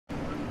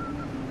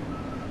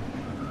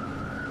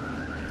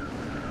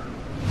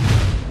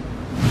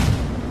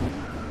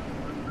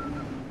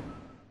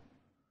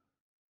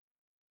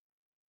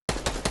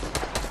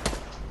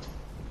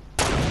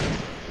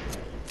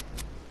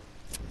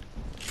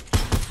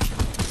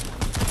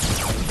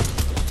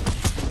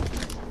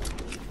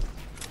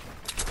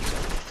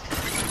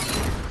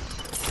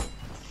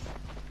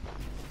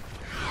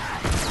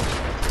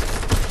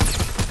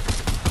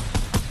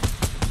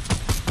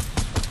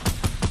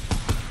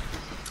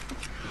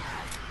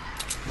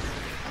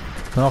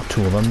Knock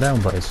two of them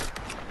down, boys.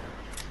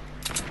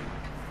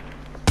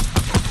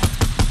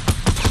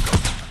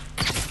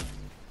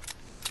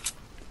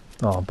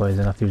 Oh, boys,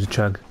 I have to use a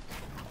chug.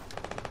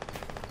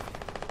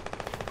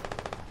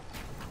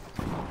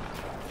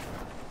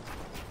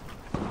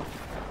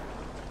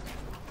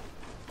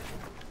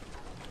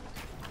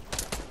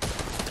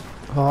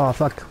 Oh,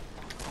 fuck.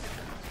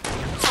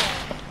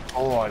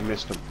 Oh, I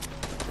missed him.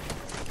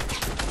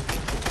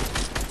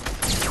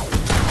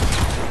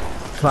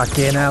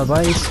 Fucking hell,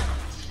 boys.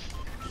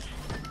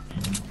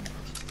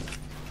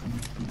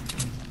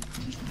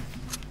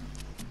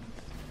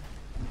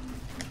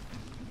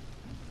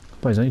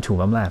 Boys, only two of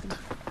them left.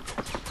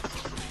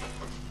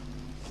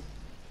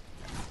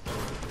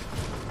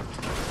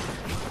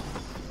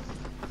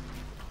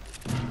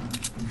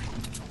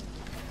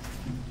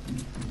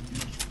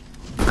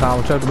 Carl,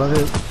 watch out above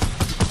you.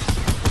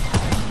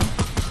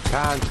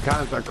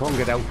 Can't, I can't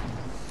get out.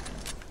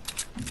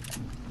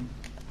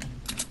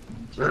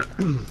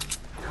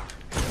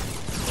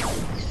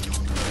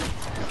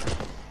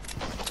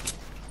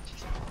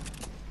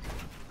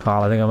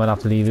 Carl, I think I might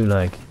have to leave you,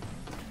 like.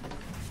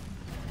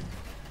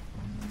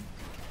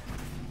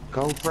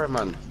 Go for it,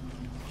 man.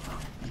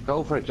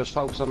 Go for it, just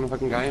focus on the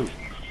fucking game.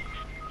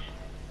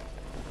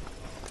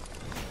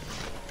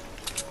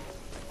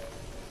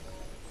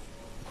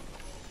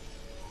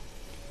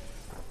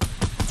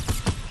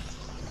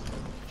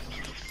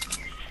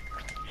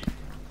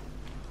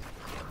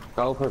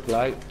 Go for it,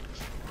 play.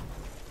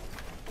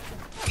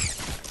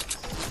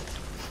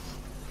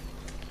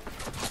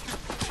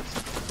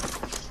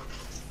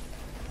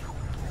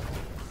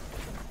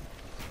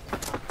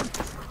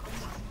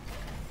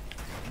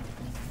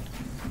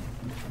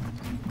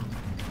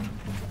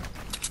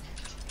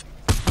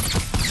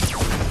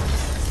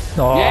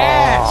 Oh,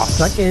 yes!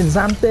 fucking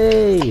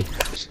Zanti!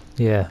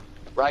 Yeah.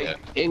 Right,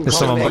 Yeah. There's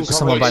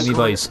someone by me,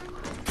 boys.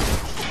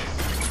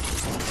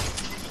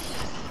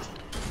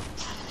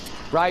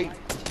 Right.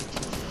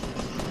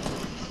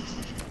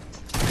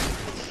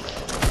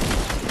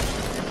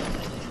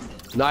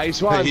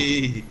 Nice one.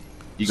 Hey.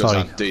 You got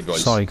Sorry, Zanti,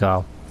 boys. sorry,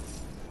 Carl.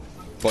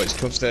 Boys,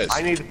 come upstairs.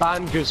 I need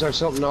bandages or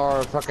something,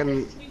 or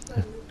fucking...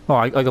 Oh,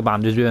 I got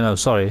bandages, you know,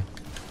 sorry.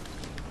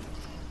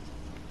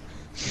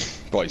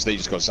 Boys, they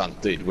just got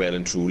Zanti, well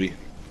and truly.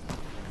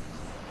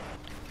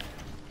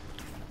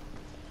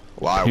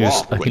 Why,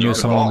 what? I can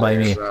use someone by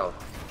me. Well.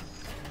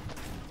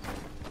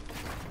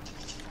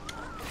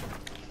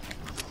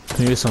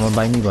 Can you use someone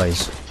by me,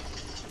 boys?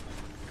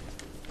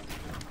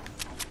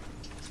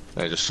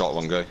 I just shot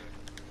one guy.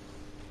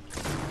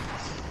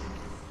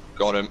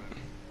 Got him.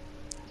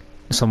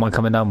 Someone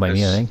coming down by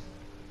me, I think.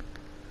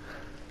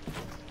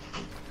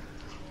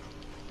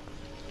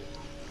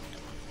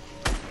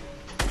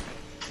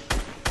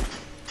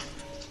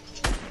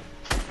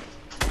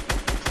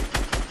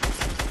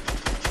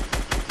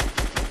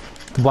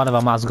 One of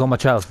them has got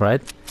much health,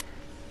 right?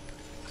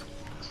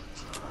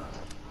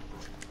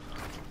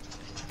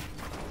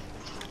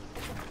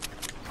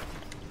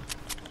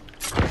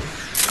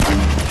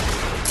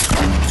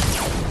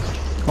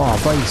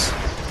 Oh, boys.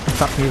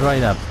 Fuck me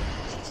right up.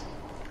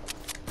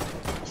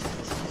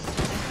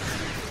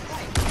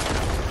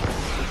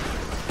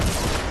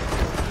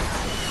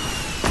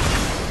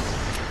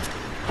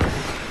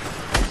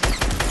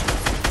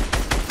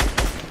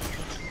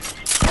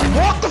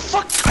 What the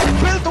fuck? I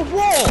built a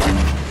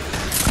wall!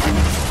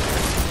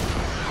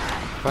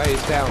 Right,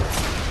 he's down.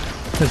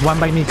 There's one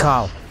by me,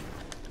 Carl.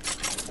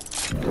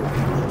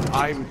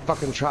 I'm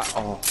fucking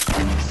Oh.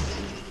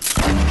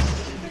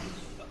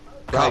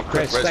 Right,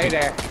 Chris, stay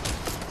there.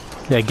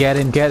 Yeah, get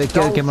in, get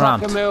him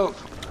around. Don't fucking move.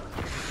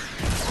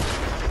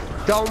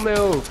 Don't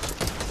move.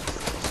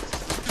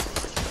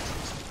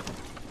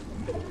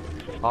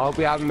 I hope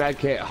you have a med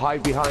kit.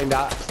 Hide behind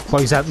that.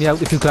 Boys, help me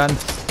out if you can.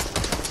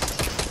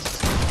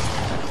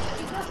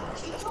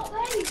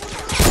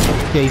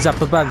 Yeah, he's up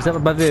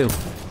above you.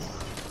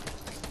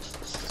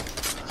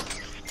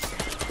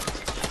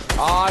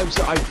 Oh,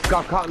 I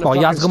got caught in the Oh,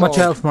 he hasn't got much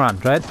storm. health, man,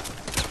 right?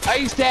 Oh,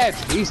 he's dead.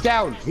 He's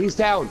down. He's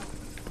down.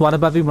 One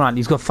above you, man.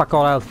 He's got fuck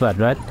all health, bud,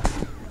 right?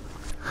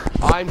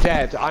 I'm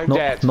dead. I'm No,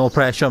 dead. no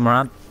pressure,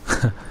 man.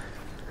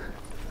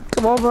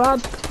 Come on,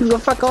 man. He's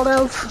got fuck all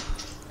health.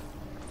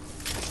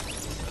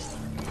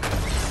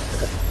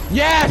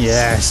 Yes!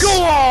 Yes.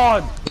 Go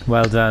on!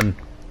 Well done.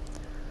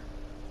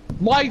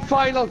 My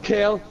final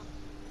kill.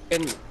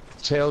 In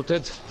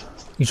tilted.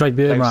 He's right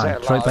there, They've man.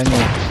 said He's right by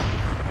me.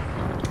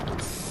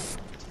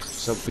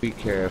 So be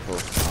careful.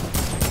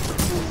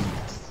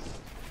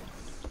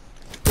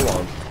 Go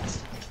on.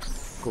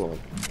 Go on.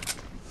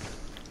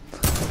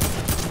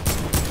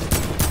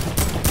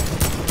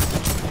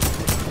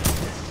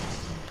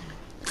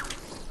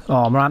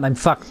 Oh, man, I'm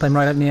fucked. I'm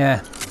right up in the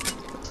air.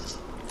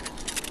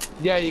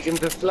 Yeah, you can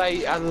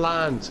deflate and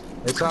land.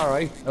 It's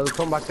alright. It'll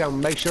come back down.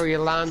 Make sure you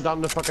land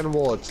on the fucking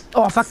wood.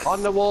 Oh, fuck.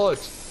 On the wood.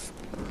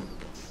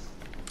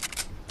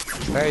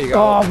 There you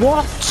go. Oh,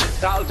 what?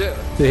 That'll do.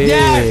 Hey.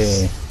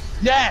 Yes!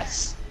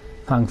 Yes!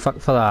 Thank fuck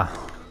for that.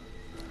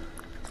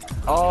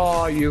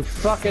 Oh, you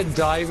fucking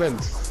diamond.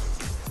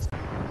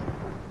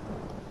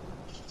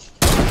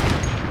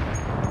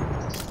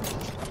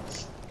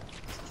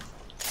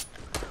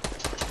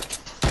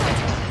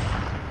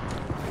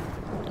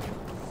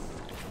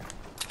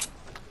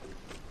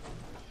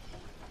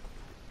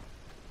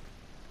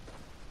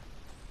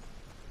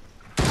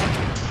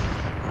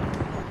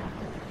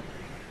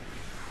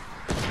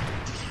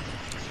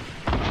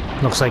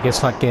 Looks like it's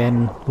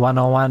fucking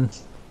 101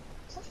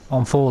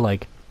 on 4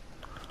 like.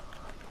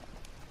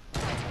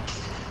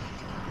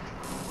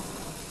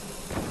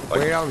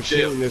 Where I'm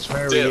shooting is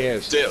where he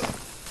is. Dale.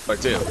 Right,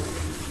 Dale.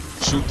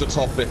 Shoot the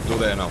top bit, go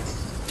there now.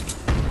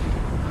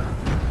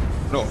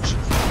 No.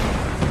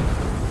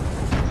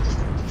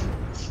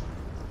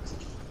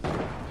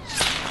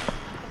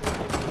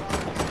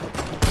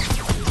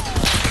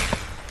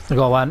 I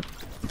got one.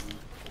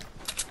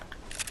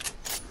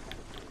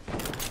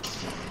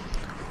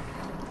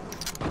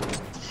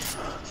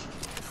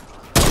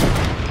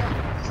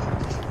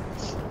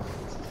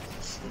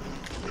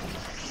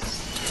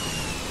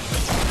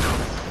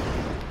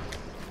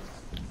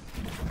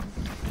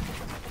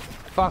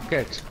 Fuck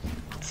it.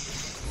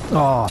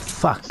 Oh,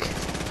 fuck.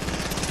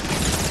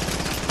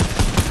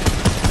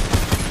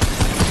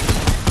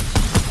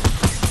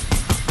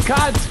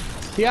 God!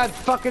 He had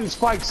fucking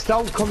spikes.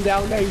 Don't come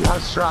down there. He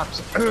has traps.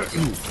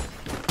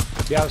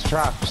 He has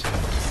traps.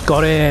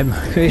 Got him.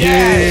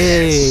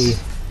 Yes! Hey.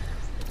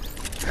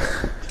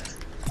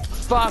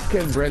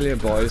 Fucking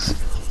brilliant, boys.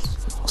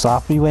 So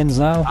after he wins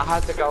now. I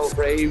had to go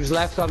for it. He was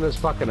left on his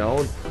fucking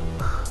own.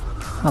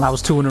 And that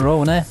was 2 in a row,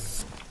 innit?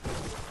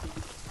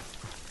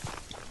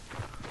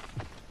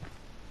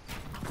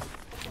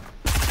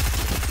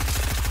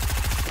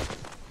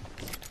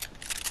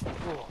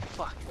 Oh,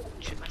 fuck.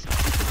 Shit myself.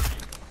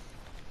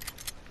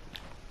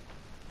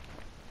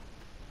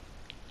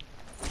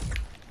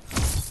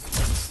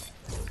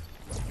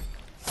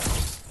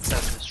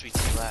 South of the street to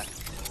the left.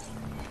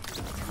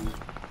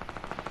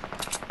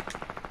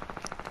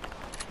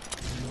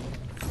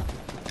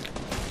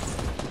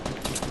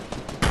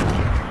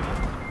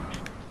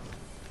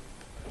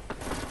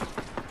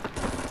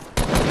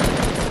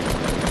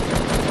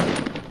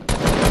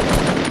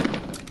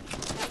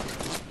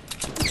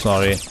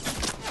 Sorry.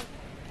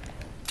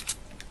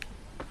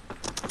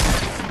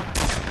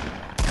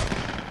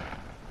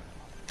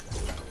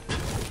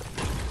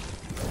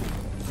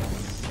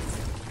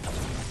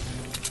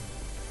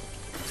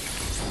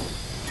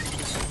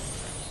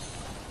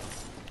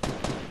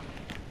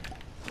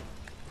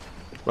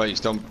 Right, he's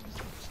done.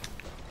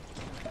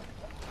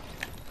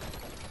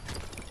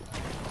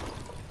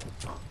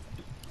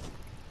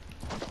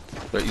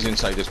 Right, he's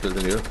inside this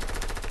building here.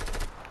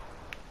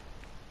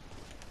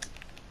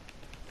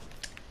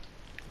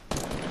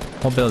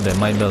 What building?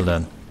 My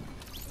building.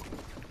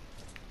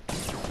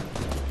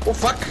 Oh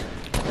fuck!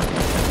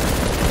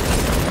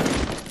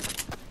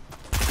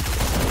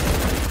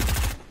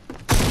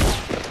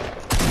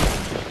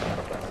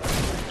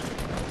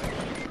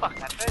 Fuck,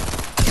 that hurt.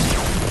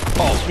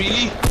 Oh,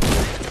 really?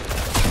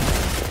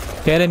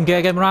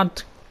 Get him,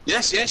 Rant.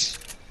 Yes, yes!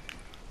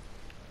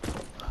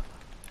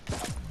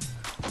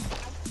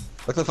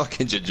 Like the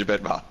fucking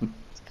gingerbread man.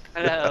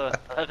 Hello,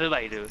 how do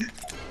I do?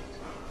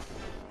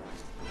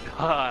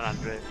 Go on,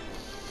 Andrew.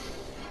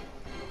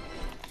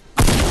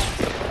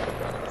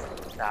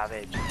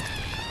 Savage.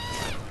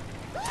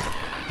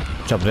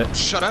 Jumped it.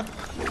 Shut up!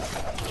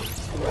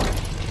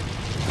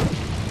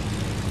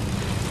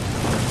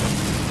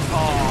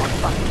 Oh,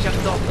 fuck, he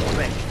jumped off the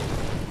brick.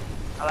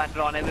 I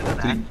landed on him, isn't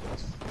that?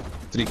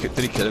 Did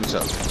he kill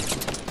himself?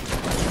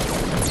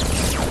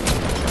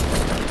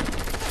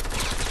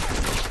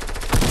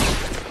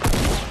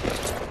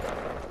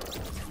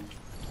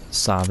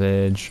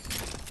 Savage.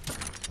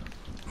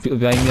 People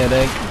behind me, I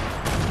think.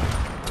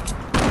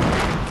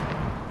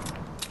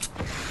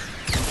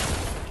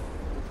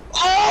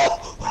 Oh!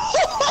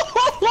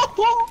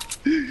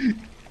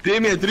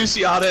 Damien, did you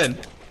see RN?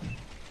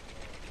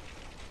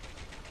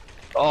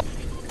 Oh.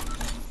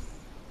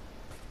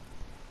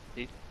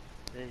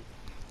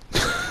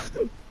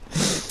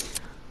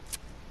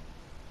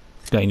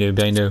 Behind you.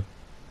 Behind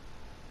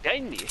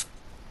me?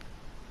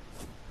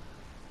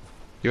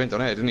 He went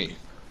on air, didn't he?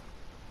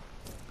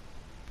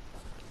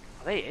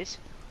 Oh, there he is.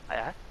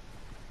 Hiya.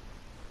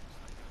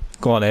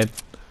 Go on, Ed.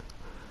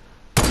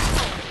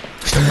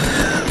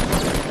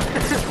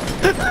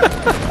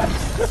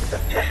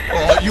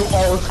 Oh, you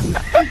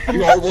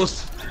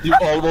almost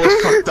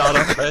fucked that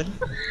up, man.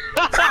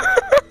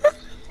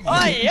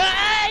 Oi,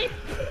 oi!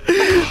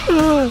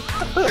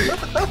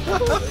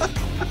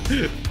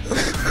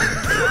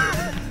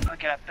 I'll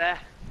get up there.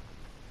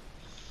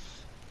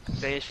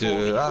 There's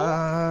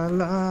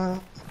 44.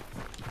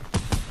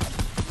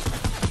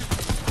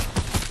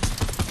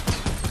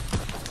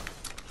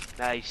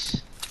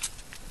 Nice.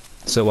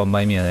 So one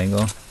by me, I think.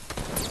 Oh.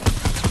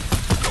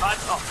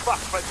 Oh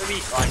fuck, right for me.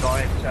 Oh, I got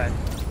it,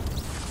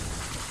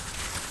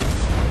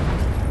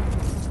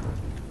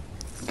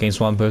 Against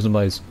one person,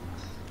 boys.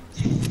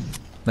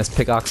 Let's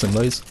pickaxe him,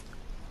 boys.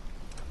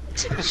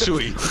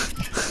 Sweet.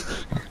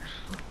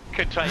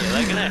 Could try your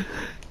leg, innit?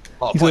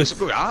 Oh, He's boys,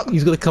 gonna- go out.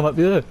 He's gonna come up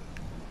here.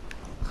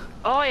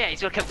 Oh yeah,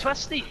 he's gonna come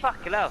twisty.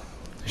 Fucking hell.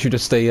 Should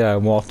just stay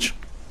and watch.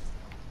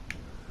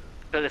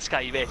 But this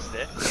guy, you missed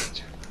it.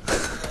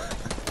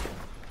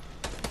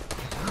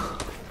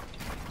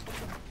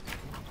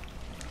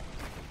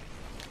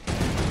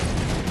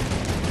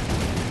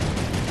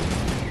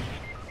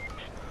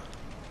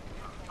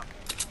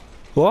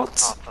 What?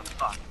 Oh, for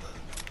fuck.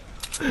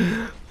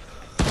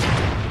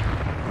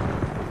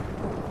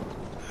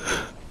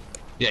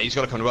 Yeah, he's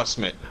got to come to us,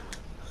 mate.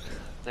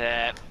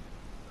 Yeah.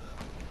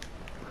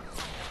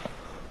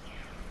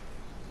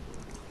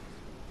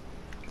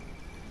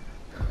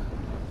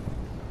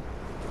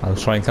 I'll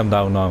try and come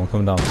down now.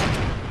 Come down.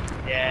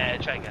 Yeah,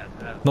 try and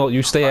get No,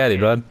 you stay early,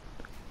 Brad.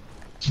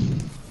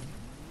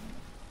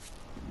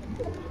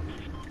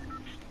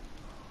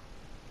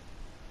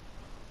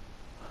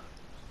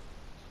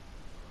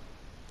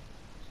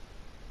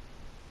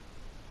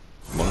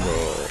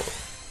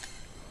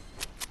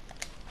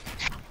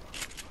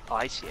 Oh,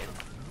 I see it.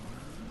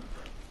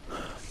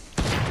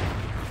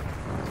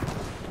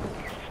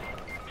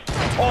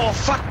 Oh,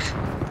 fuck!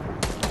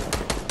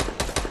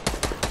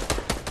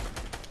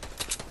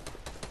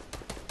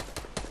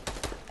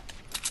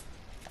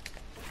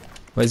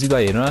 Where's he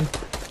going, man?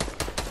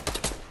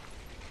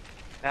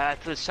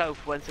 To the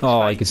south, went to the Oh,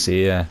 spine. I can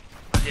see, yeah.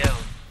 Yeah.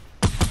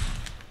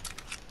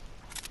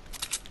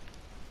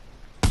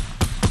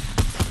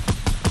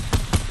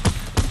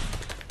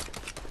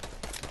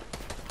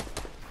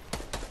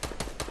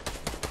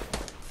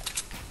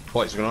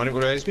 What, is he going to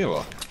raise me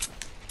or what?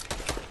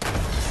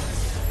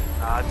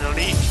 No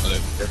need. Hello.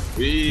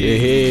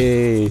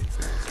 Hey.